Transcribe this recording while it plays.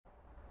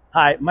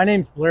Hi, my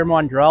name's Blair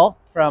Mondrell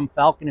from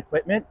Falcon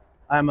Equipment.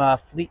 I'm a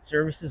fleet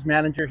services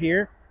manager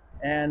here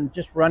and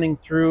just running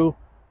through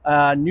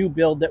a new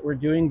build that we're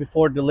doing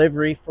before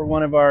delivery for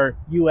one of our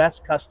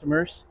US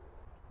customers.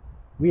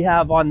 We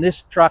have on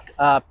this truck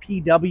a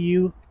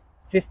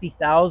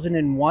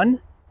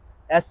PW50001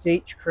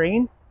 SH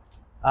crane.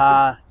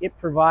 It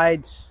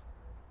provides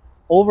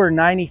over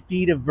 90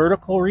 feet of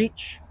vertical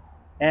reach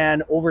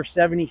and over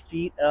 70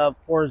 feet of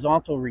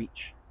horizontal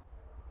reach.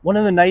 One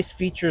of the nice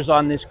features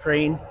on this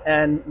crane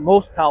and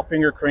most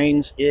Palfinger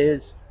cranes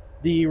is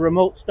the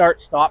remote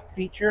start-stop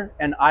feature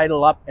and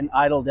idle up and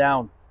idle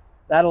down.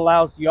 That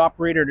allows the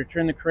operator to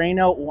turn the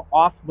crane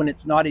off when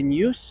it's not in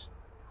use,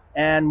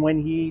 and when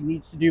he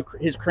needs to do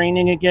his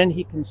craning again,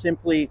 he can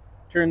simply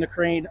turn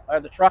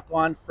the truck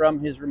on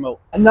from his remote.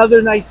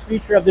 Another nice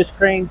feature of this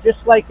crane,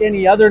 just like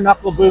any other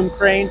knuckle boom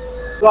crane,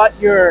 got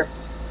your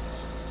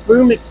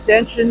boom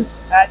extensions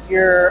at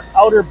your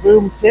outer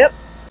boom tip,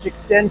 which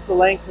extends the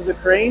length of the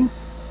crane.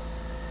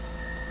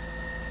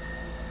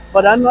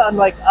 But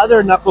unlike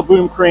other knuckle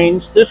boom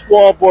cranes, this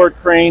wallboard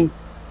crane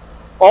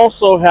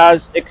also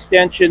has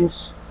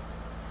extensions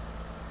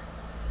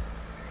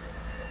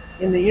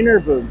in the inner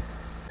boom,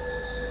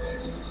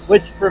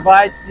 which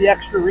provides the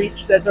extra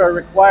reach that are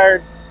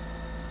required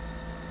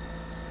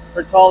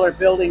for taller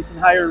buildings and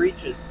higher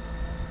reaches.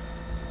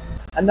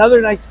 Another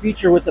nice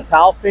feature with the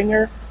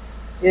Palfinger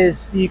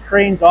is the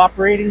crane's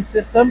operating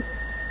system,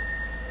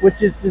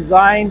 which is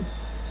designed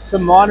to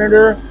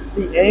monitor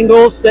the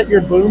angles that your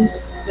boom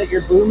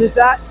is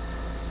at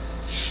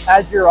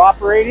as you're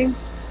operating.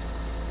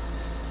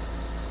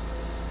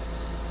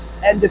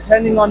 And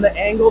depending on the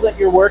angle that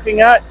you're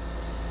working at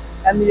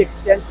and the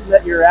extension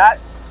that you're at,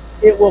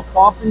 it will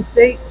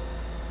compensate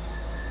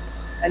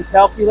and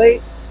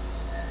calculate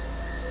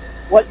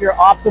what your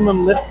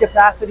optimum lift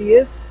capacity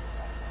is,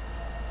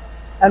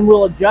 and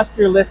will adjust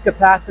your lift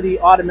capacity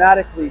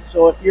automatically.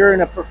 So if you're in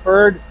a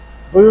preferred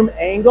boom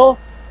angle,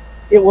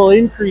 it will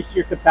increase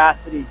your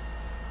capacity.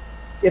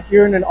 If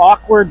you're in an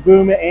awkward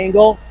boom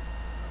angle,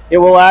 it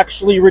will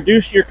actually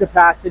reduce your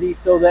capacity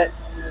so that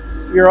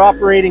you're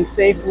operating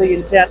safely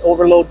and can't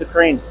overload the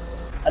crane.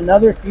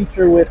 Another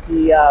feature with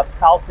the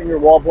Palfinger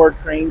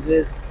wallboard cranes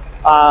is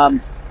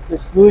the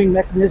slewing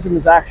mechanism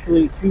is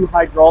actually 2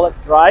 hydraulic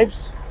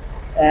drives,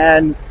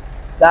 and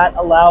that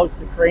allows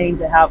the crane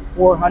to have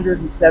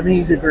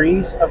 470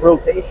 degrees of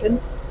rotation.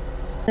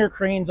 Palfinger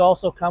cranes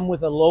also come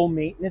with a low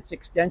maintenance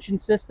extension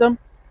system.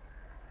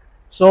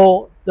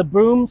 So the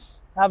booms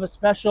have a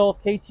special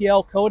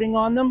KTL coating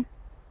on them,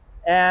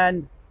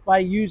 and by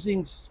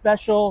using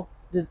special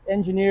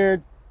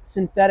engineered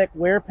synthetic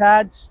wear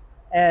pads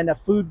and a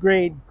food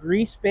grade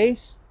grease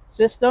base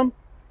system,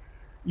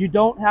 you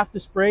don't have to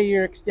spray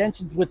your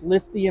extensions with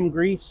lithium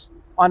grease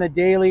on a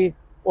daily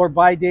or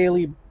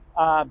bi-daily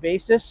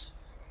basis.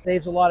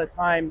 Saves a lot of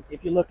time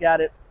if you look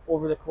at it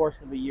over the course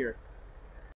of a year.